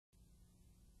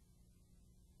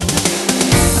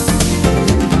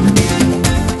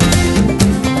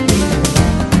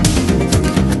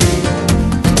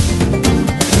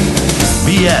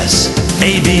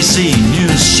ABC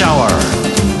News Shower.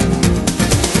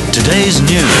 Today's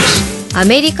news. ア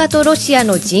メリカとロシア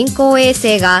の人工衛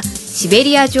星がシベ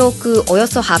リア上空およ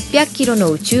そ800キロ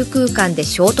の宇宙空間で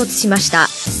衝突しました。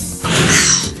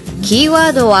キーワ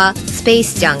ードはスペー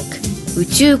スジャンク、宇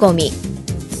宙ゴミ。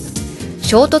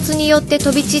衝突によって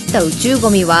飛び散った宇宙ゴ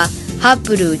ミはハッ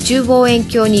ブル宇宙望遠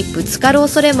鏡にぶつかる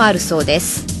恐れもあるそうで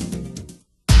す。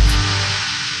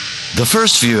The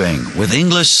first viewing with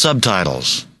English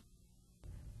subtitles.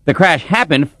 The crash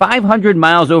happened 500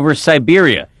 miles over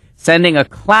Siberia, sending a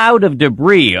cloud of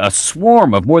debris, a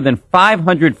swarm of more than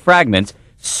 500 fragments,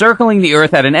 circling the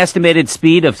Earth at an estimated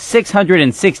speed of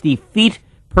 660 feet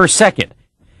per second.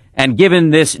 And given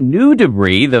this new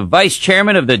debris, the vice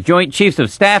chairman of the Joint Chiefs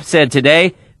of Staff said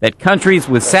today that countries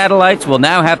with satellites will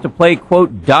now have to play,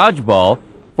 quote, dodgeball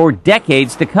for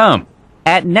decades to come.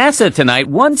 At NASA tonight,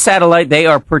 one satellite they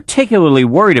are particularly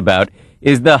worried about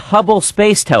is the Hubble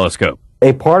Space Telescope.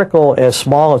 A particle as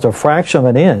small as a fraction of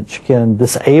an inch can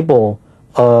disable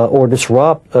or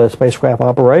disrupt spacecraft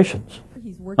operations.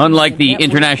 Unlike the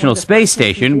International Space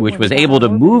Station, which was able to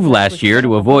move last year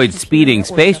to avoid speeding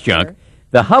space junk,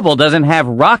 the Hubble doesn't have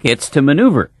rockets to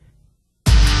maneuver.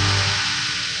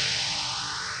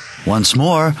 Once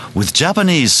more with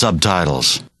Japanese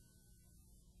subtitles.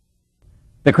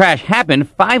 The crash happened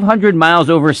 500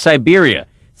 miles over Siberia,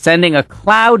 sending a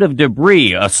cloud of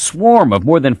debris, a swarm of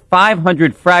more than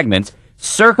 500 fragments,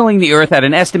 circling the Earth at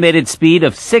an estimated speed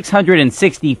of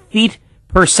 660 feet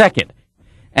per second.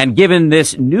 And given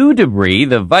this new debris,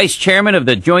 the vice chairman of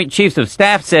the Joint Chiefs of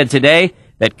Staff said today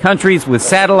that countries with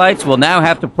satellites will now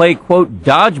have to play, quote,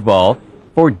 dodgeball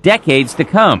for decades to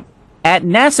come. At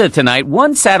NASA tonight,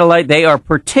 one satellite they are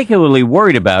particularly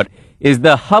worried about is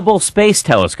the Hubble Space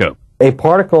Telescope. A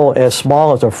particle as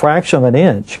small as a fraction of an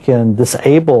inch can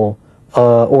disable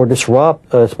or disrupt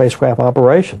spacecraft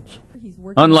operations.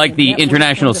 Unlike the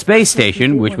International Space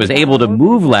Station, which was able to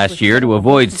move last year to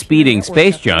avoid speeding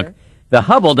space junk, the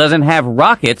Hubble doesn't have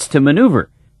rockets to maneuver.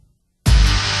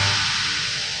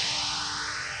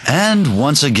 And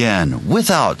once again,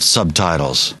 without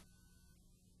subtitles.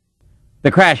 The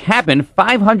crash happened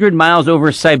 500 miles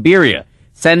over Siberia,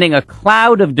 sending a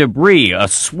cloud of debris, a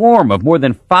swarm of more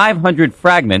than 500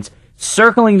 fragments,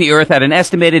 circling the Earth at an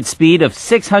estimated speed of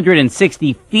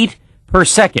 660 feet per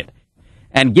second.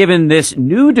 And given this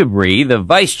new debris, the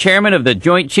vice chairman of the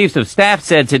Joint Chiefs of Staff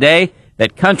said today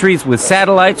that countries with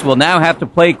satellites will now have to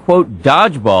play, quote,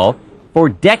 dodgeball for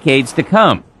decades to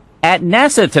come. At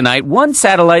NASA tonight, one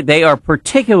satellite they are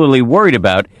particularly worried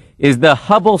about is the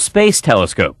Hubble Space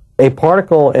Telescope. A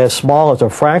particle as small as a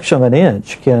fraction of an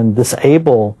inch can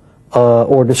disable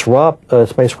or disrupt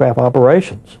spacecraft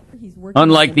operations.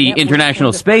 Unlike the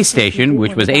International Space Station,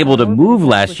 which was able to move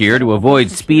last year to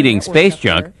avoid speeding space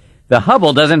junk, the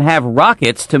Hubble doesn't have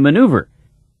rockets to maneuver.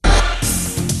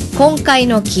 今回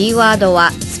のキーワードは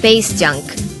スペースジャン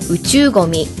ク、宇宙ゴ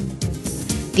ミ。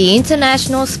The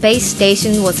International Space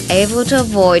Station was able to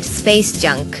avoid space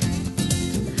junk.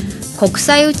 国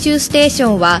際宇宙ステーシ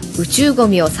ョンは宇宙ゴ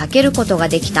ミを避けることが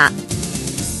できた。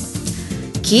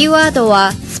キーワード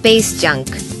はスペースジャン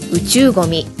ク、宇宙ゴ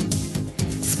ミ。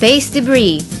スペースデブ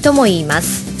リーとも言いま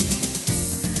す。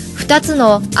2つ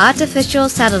のアーティフィシャル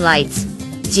サテライト、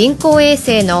人工衛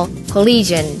星のコリー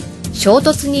ジョン、衝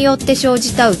突によって生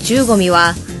じた宇宙ゴミ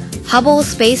は、ハブル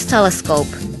スペーステレスコー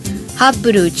プ、ハッ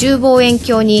ブル宇宙望遠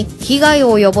鏡に被害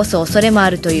を及ぼす恐れもあ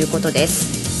るということで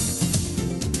す。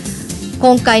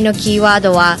今回のキーワー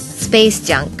ドはスペース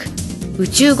ジャンク、宇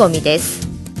宙ゴミです。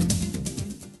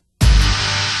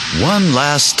One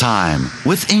last time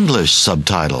with English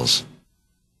subtitles.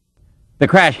 The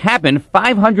crash happened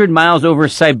 500 miles over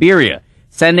Siberia,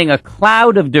 sending a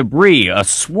cloud of debris, a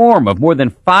swarm of more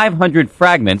than 500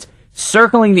 fragments,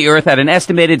 circling the Earth at an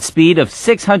estimated speed of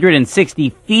 660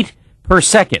 feet per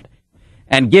second.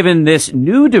 And given this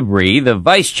new debris, the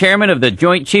vice chairman of the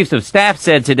Joint Chiefs of Staff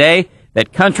said today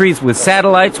that countries with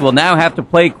satellites will now have to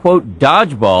play, quote,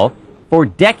 dodgeball for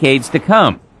decades to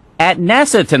come. At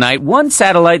NASA tonight, one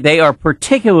satellite they are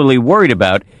particularly worried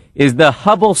about is the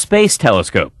Hubble Space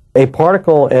Telescope. A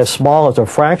particle as small as a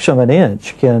fraction of an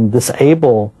inch can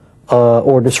disable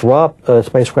or disrupt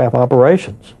spacecraft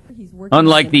operations.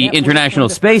 Unlike the International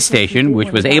Space Station,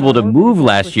 which was able to move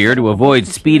last year to avoid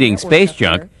speeding space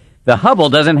junk, the Hubble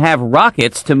doesn't have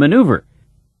rockets to maneuver.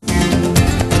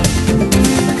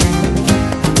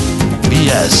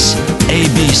 BS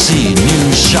ABC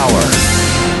News Shower.